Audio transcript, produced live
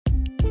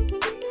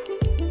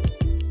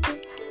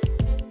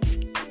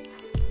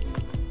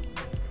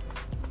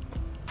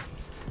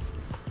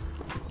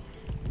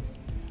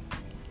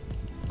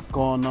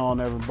going on,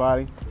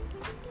 everybody?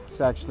 It's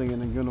actually in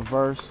the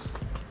universe.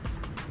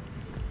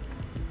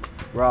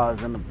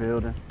 Ra's in the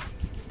building.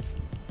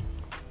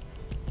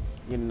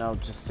 You know,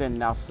 just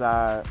sitting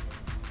outside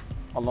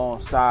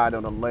alongside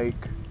on the lake.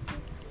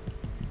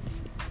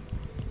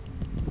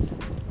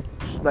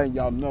 Just letting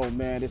y'all know,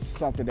 man, this is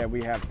something that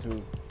we have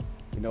to,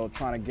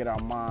 trying to get our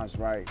minds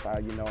right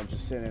by,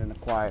 just sitting in a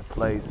quiet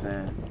place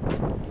and,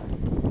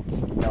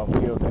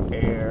 feel the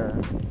air,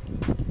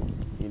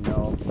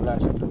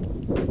 bless the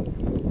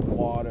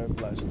water,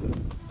 bless the,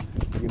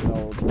 the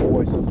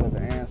voices of the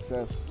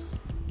ancestors.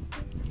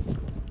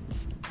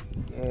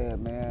 Yeah,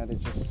 man,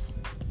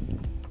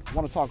 I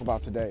want to talk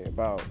about today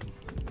about,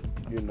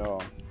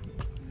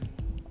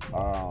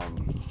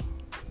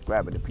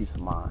 grabbing a peace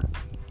of mind.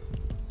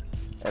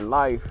 In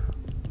life,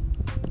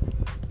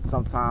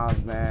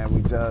 sometimes, man,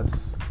 we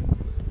just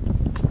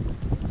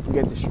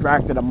get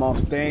distracted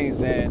amongst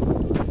things and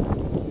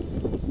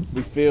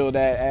we feel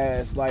that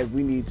as like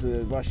we need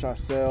to rush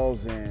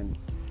ourselves and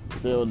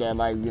feel that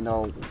like,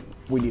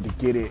 we need to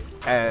get it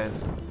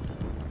as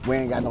we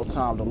ain't got no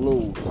time to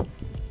lose.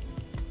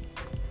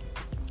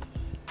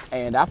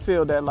 And I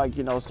feel that like,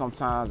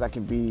 sometimes that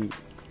can be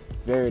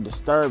very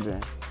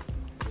disturbing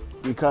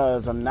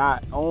because of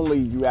not only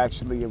you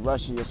actually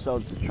rushing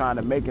yourself to trying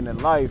to make it in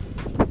life,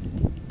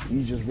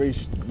 you just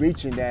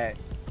reaching that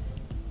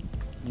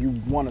you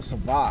want to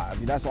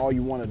survive. That's all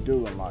you want to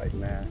do in life,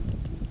 man.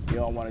 You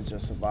don't want to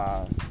just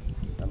survive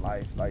in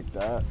life like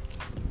that.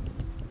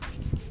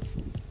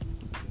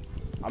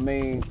 I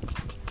mean,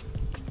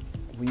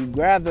 when you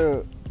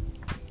gather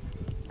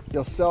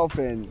yourself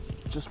and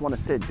just want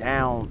to sit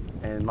down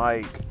and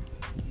like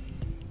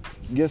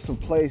get some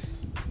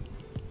place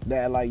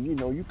that like, you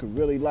can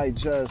really like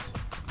just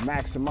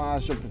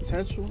maximize your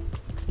potential,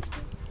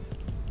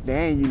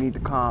 then you need to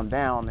calm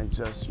down and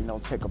just,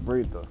 take a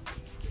breather.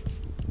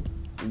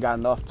 You got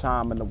enough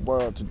time in the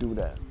world to do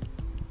that.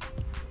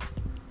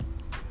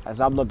 As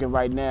I'm looking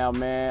right now,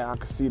 man, I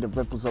can see the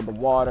ripples of the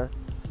water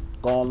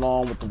going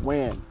along with the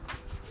wind.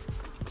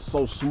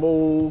 So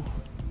smooth,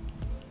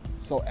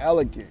 so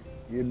elegant,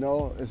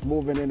 it's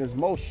moving in its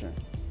motion.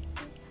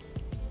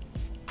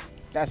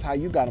 That's how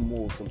you gotta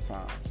move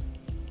sometimes.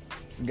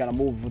 You gotta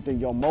move within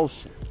your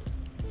motion.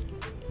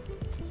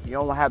 You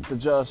don't have to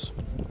just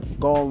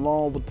go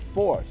along with the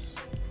force.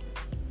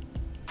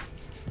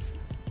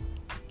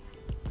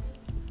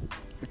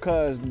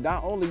 Because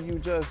not only you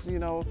just,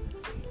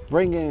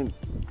 bringing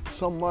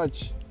so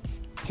much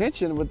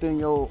tension within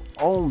your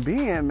own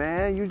being,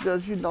 man, you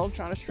just, trying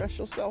to stress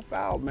yourself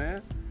out,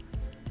 man.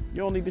 You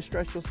don't need to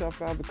stress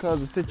yourself out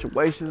because of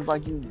situations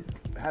like you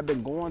have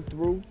been going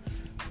through,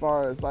 as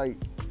far as like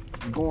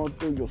going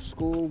through your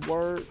school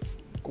work,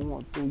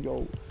 going through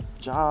your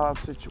job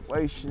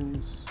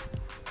situations,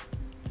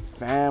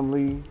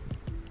 family,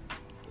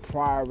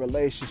 prior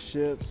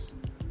relationships,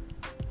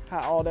 how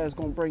all that's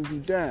gonna bring you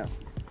down.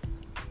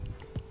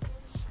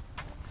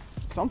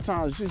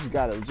 Sometimes you just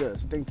gotta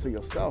just think to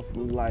yourself, be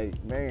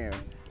like, man,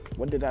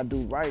 what did I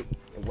do right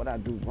and what I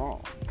do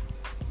wrong?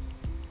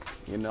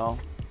 In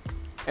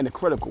a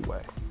critical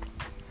way.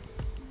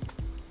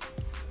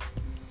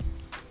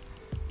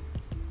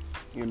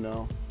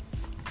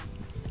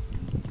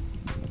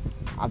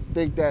 I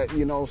think that,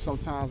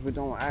 sometimes we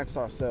don't ask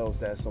ourselves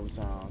that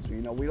sometimes.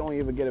 We don't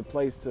even get a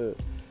place to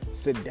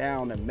sit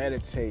down and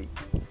meditate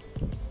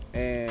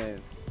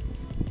and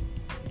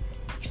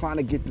trying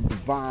to get the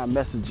divine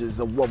messages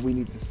of what we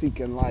need to seek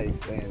in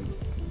life and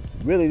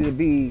really to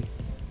be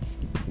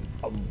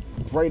a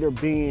greater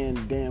being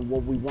than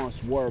what we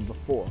once were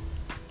before.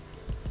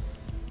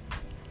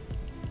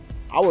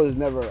 I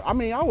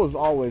was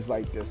always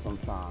like this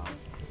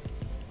sometimes.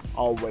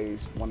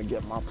 Always want to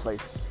get my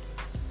place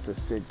to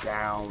sit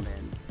down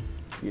and,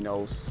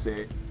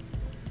 sit,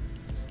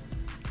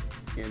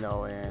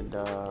 and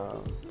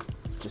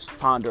just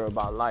ponder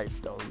about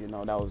life though.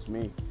 That was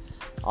me.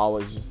 I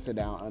always just sit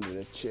down under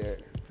the chair,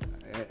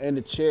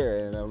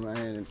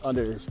 and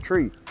under this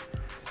tree.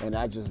 And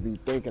I just be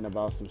thinking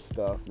about some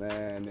stuff,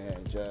 man,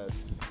 and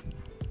just,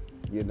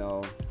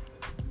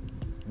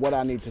 what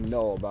I need to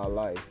know about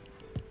life,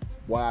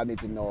 what I need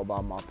to know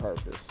about my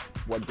purpose,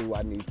 what do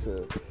I need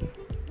to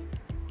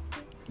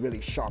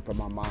really sharpen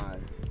my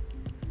mind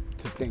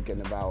to thinking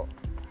about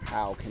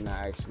how can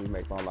I actually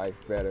make my life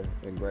better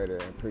and greater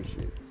and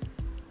appreciate it.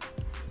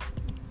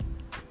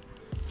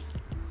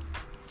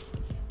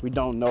 We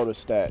don't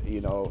notice that,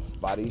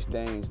 by these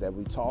things that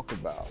we talk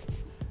about,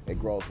 it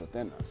grows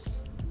within us.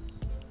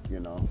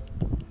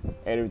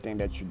 Everything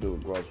that you do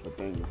grows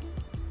within you.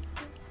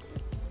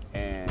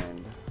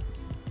 And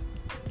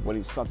when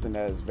it's something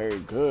that is very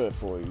good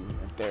for you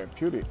and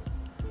therapeutic,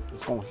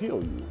 it's going to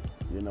heal you.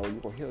 You're going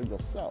to heal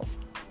yourself.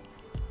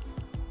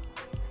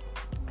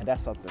 And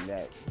that's something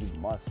that you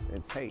must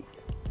intake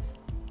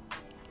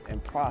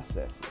and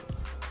process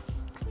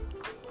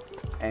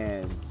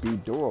and be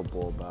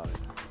durable about it.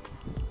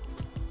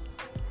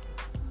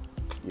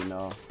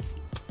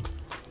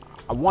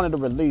 I wanted to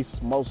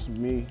release most of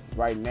me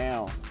right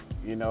now,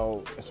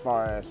 as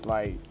far as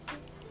like,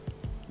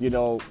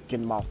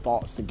 getting my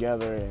thoughts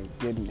together and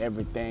getting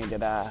everything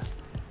that I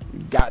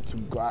got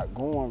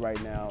going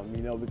right now,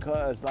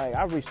 because like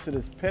I reached to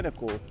this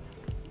pinnacle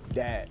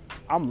that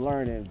I'm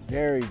learning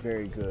very,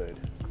 very good.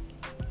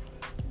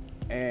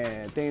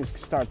 And things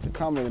start to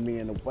come to me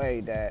in a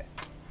way that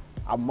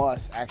I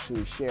must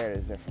actually share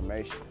this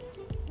information.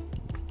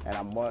 And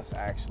I must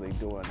actually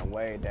do it in a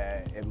way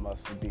that it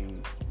must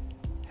be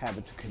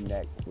having to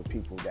connect with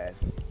people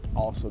that's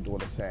also doing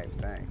the same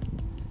thing.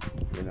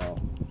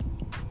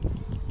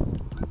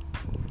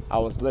 I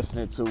was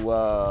listening to,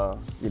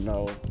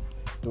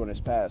 during this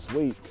past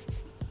week,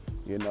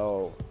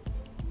 the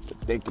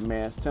Thinking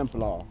Man's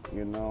Templar,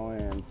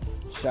 and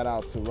shout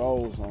out to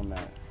Rose on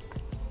that,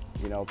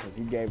 because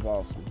he gave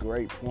us some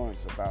great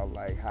points about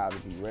like how to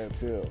be red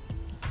pill,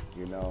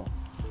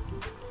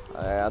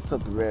 I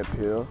took the red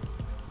pill.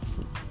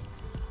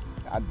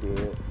 I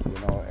did,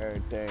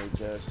 everything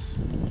just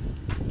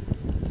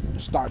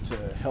start to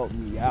help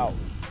me out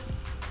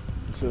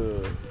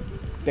to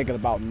thinking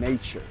about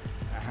nature,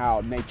 and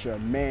how nature,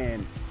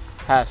 man,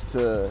 has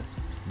to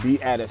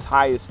be at its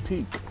highest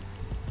peak.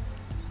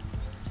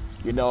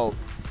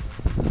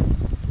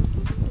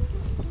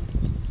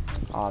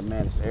 Oh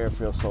man, this air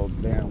feels so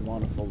damn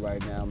wonderful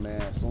right now,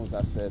 man. As soon as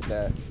I said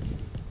that,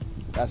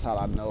 that's how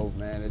I know,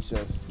 man. It's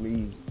just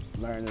me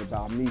learning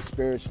about me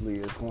spiritually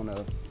is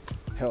gonna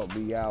help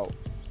me out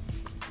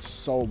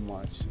so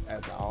much,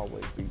 as I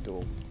always be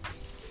doing.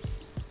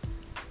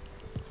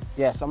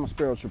 Yes, I'm a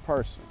spiritual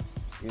person,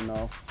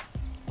 I'm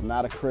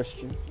not a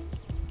Christian,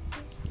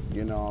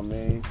 you know what I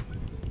mean?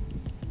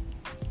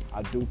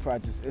 I do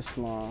practice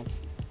Islam,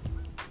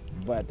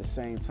 but at the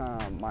same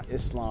time, my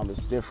Islam is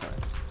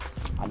different.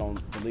 I don't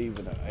believe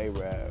in an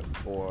Arab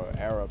or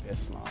Arab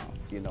Islam,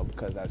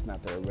 because that's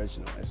not the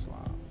original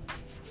Islam,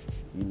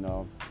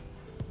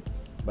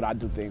 But I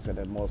do things in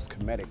the most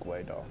comedic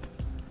way, though.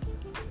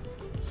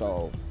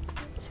 So,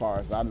 as far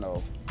as I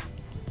know,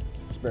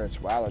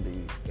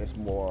 spirituality is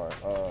more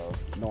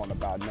of knowing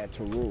about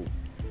Neteru.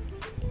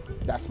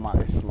 That's my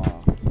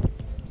Islam,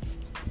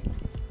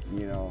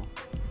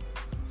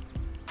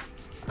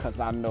 because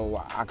I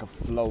know I can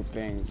flow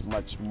things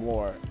much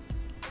more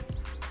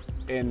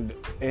in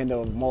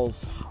the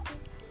most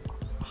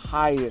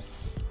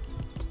highest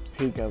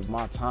peak of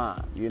my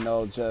time,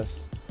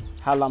 just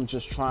how I'm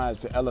just trying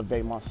to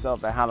elevate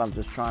myself and how I'm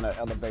just trying to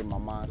elevate my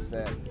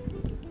mindset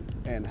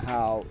and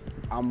how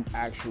I'm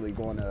actually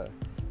going to,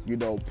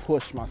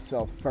 push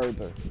myself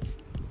further.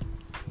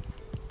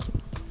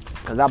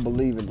 Because I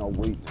believe in no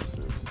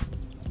weaknesses.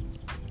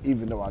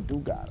 Even though I do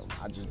got them,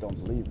 I just don't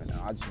believe in them.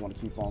 I just want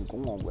to keep on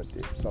going with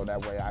it so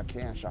that way I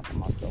can sharpen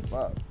myself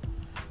up.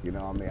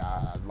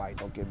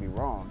 Don't get me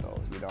wrong though.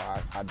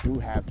 I do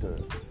have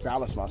to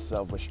balance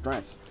myself with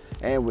strengths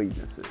and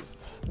weaknesses.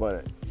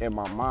 But in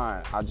my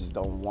mind, I just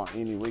don't want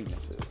any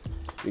weaknesses.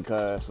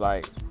 Because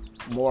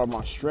more of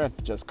my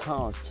strength just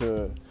comes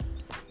to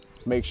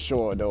make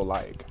sure though,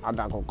 I'm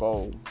not gonna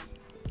go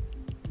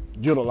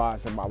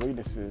utilizing my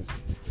weaknesses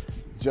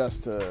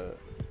just to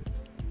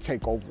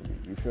take over me,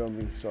 you feel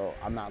me? So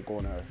I'm not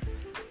gonna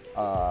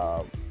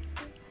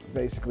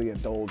basically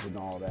indulge in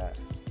all that.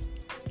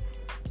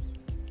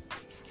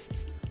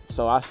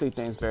 So I see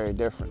things very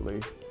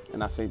differently,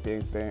 and I see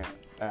things that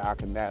I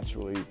can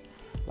naturally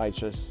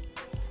just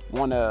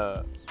want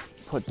to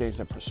put things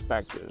in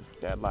perspective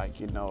that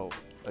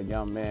a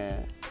young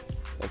man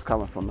that's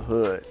coming from the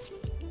hood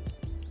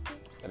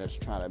and is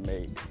trying to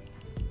make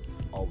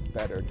a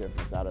better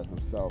difference out of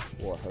himself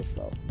or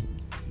herself,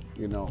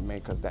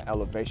 because the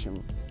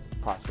elevation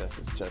process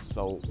is just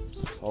so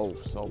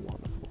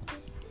wonderful.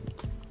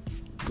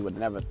 You would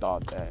never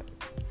thought that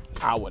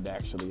I would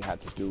actually have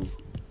to do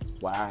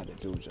what I had to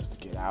do just to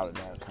get out of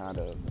that kind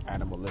of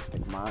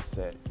animalistic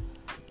mindset,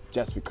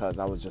 just because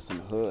I was just in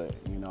the hood,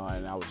 and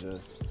I was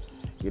just,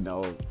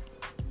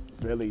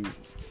 really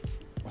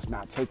was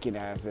not taking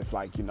it as if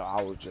I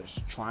was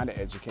just trying to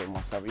educate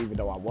myself, even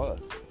though I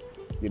was.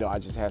 I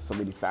just had so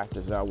many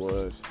factors that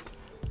was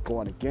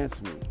going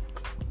against me.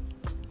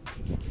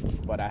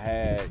 But I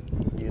had,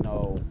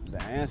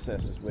 the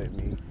ancestors with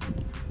me,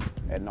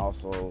 and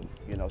also,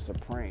 the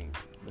Supreme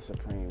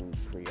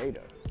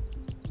Creator.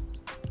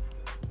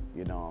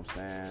 You know what I'm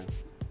saying?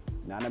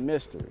 Not a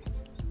mystery.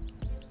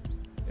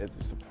 It's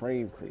the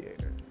Supreme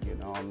Creator. You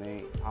know what I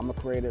mean? I'm a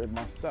creator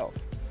myself.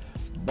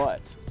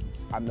 But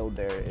I know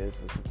there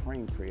is a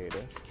Supreme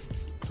Creator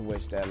to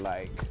which that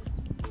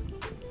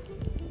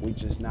we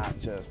just not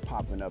just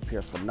popping up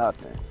here for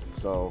nothing.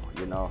 So,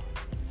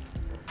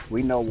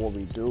 we know what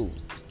we do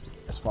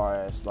as far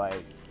as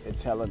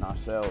it's telling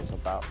ourselves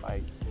about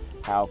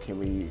how can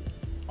we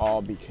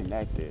all be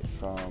connected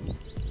from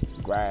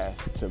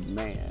grass to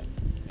man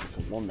and to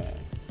woman.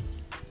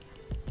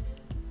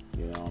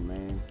 You know what I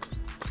mean?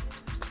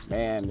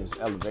 Man is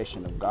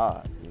elevation of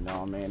God. You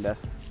know what I mean?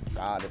 That's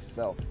God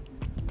itself.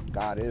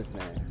 God is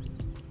man.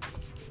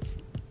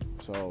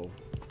 So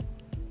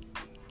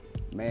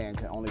man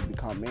can only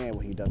become man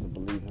when he doesn't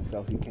believe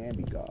himself he can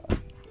be God.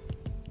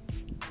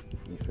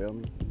 You feel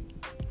me?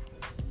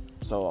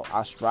 So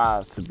I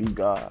strive to be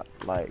God.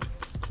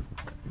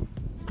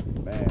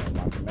 man,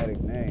 my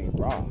comedic name,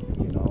 Raw.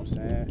 You know what I'm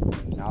saying?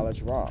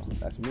 Knowledge Raw.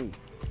 That's me.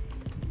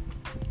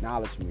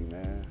 Knowledge me,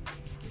 man.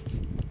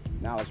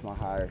 Knowledge my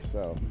higher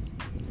self.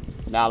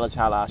 Knowledge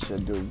how I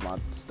should do my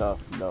stuff,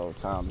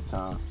 time to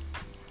time.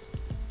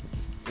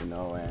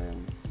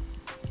 And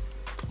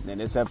then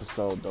this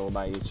episode, though,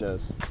 like, it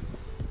just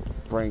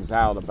brings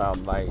out about,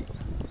 like,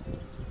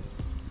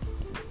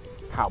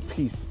 how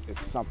peace is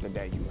something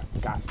that you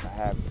got to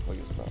have for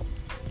yourself.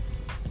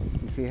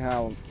 You see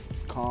how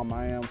calm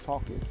I am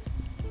talking?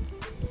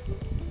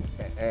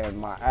 And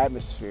my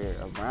atmosphere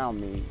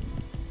around me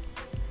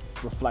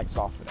reflects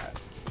off of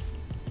that.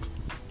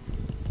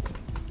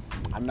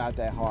 I'm not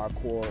that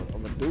hardcore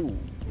of a dude,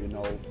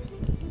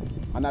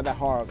 I'm not that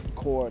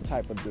hardcore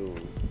type of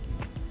dude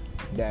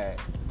that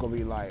gonna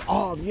be like,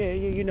 oh yeah,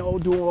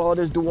 do all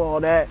this, do all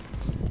that.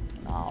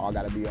 Nah, I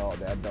gotta be all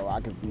that though.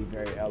 I can be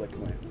very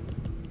eloquent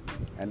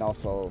and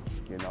also,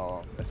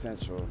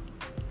 essential.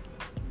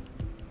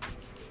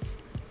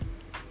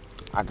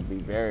 I can be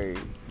very,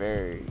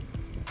 very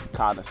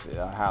cognizant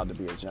of how to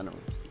be a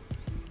gentleman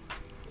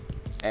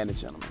and a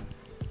gentleman.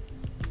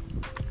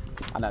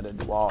 I know to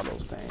do all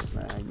those things,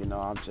 man.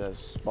 I'm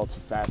just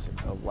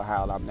multifaceted of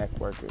how I'm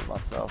networking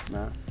myself,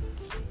 man.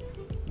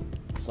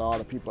 So all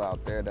the people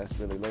out there that's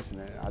really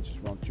listening, I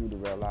just want you to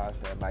realize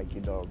that,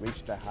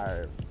 reach that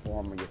higher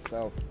form of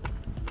yourself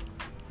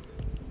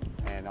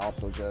and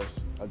also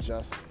just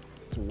adjust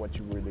to what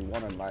you really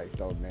want in life,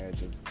 though, man.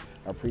 Just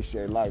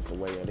appreciate life the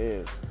way it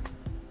is.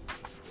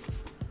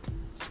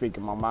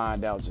 Speaking my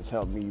mind out just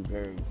helps me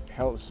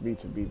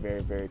to be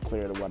very, very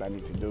clear to what I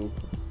need to do.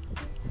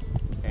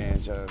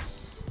 And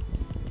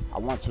I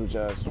want to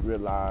just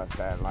realize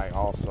that,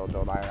 also,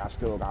 though, I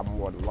still got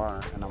more to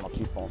learn, and I'm going to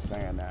keep on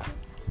saying that.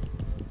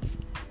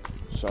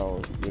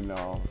 So,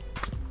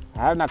 I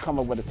have not come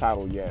up with a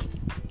title yet,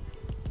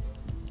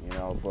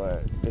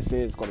 but this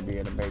is going to be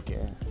in the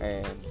making.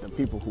 And the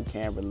people who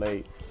can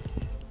relate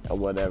or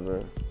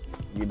whatever,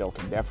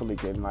 can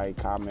definitely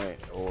comment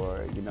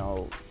or,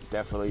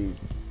 definitely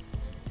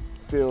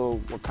feel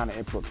what kind of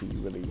input can you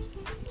really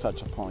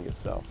touch upon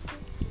yourself.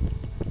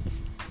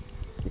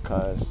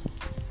 Because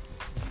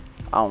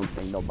I don't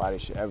think nobody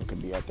should ever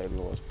could be at their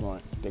lowest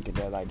point, thinking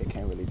that they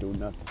can't really do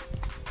nothing.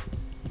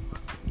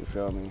 You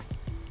feel me?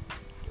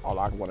 All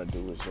I want to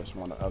do is just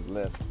want to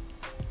uplift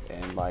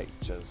and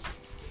just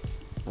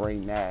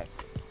bring that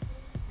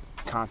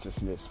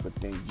consciousness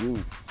within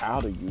you,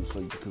 out of you, so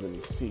you can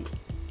really see it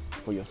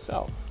for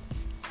yourself.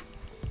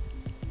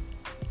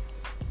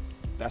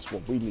 That's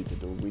what we need to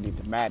do. We need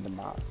to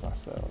magnetize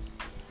ourselves,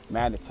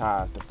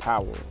 magnetize the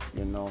power,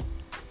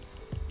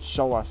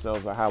 show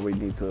ourselves how we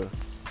need to,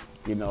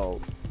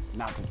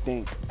 not to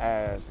think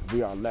as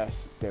we are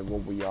less than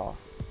what we are.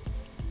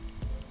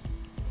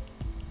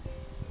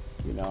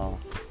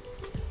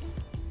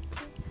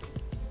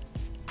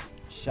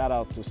 Shout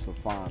out to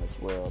Stefan as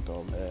well,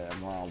 though, man.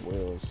 Ron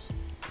Wills.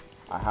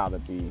 How to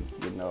be,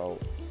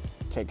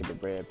 taking the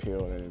red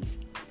pill and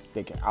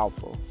thinking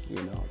alpha,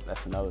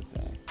 that's another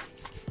thing.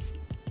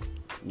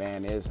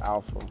 Man is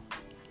alpha,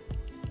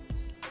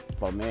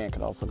 but man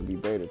can also be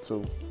beta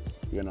too,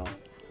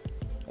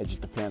 It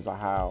just depends on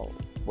how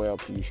well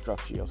can you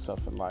structure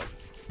yourself in life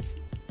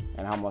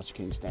and how much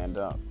can you stand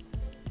up.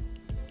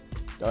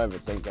 Don't ever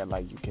think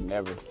that you can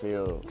never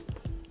feel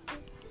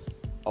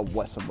of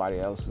what somebody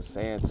else is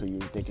saying to you,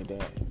 thinking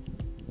that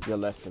you're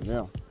less than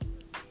them.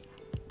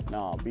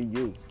 No, be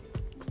you.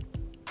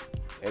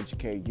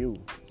 Educate you.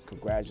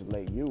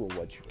 Congratulate you on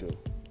what you do.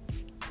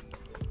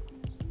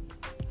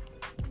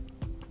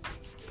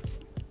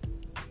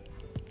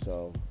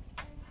 So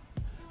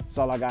that's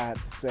all I got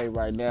to say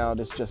right now.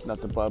 This is just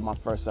nothing but my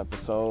first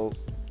episode.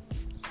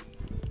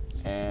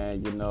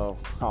 And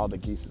all the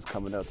geese is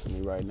coming up to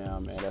me right now,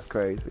 man. That's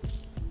crazy.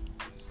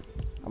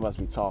 I must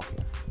be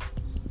talking.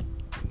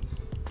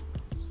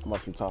 I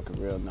must be talking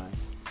real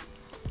nice.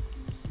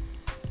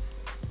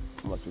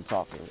 I must be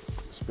talking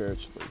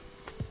spiritually,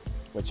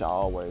 which I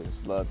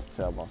always love to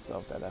tell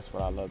myself that that's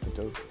what I love to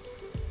do.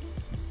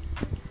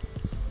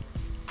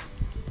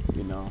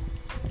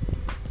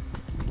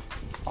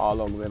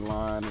 All over in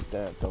line with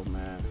that, though,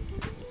 man.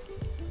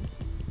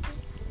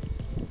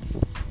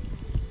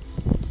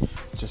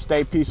 Just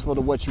stay peaceful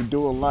to what you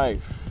do in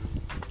life.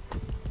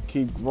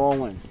 Keep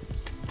growing.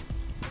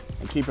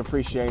 And keep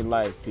appreciating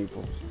life,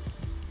 people.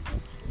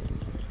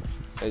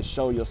 And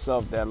show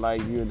yourself that,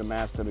 you're the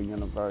master of the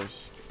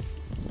universe.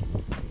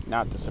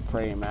 Not the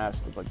supreme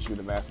master, but you're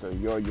the master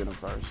of your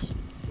universe.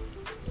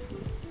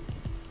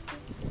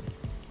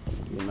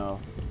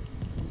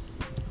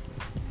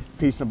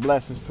 Peace and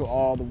blessings to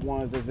all the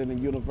ones that's in the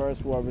universe,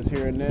 whoever's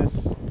hearing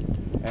this.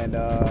 And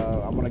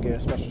I want to give a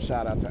special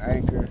shout out to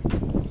Anchor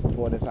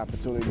for this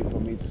opportunity for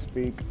me to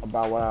speak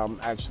about what I'm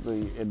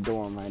actually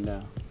enduring right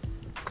now.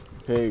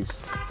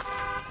 Peace.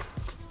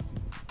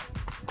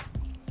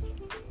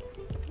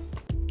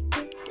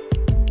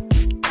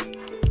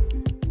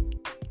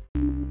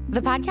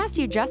 The podcast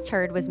you just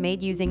heard was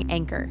made using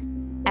Anchor.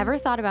 Ever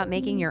thought about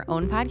making your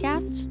own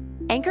podcast?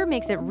 Anchor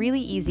makes it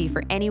really easy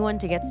for anyone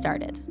to get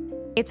started.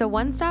 It's a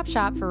one-stop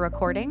shop for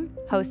recording,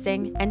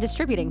 hosting, and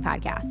distributing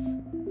podcasts.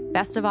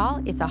 Best of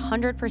all, it's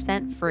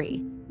 100%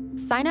 free.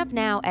 Sign up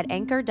now at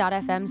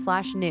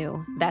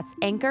anchor.fm/new. That's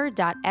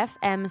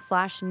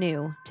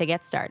anchor.fm/new to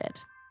get started.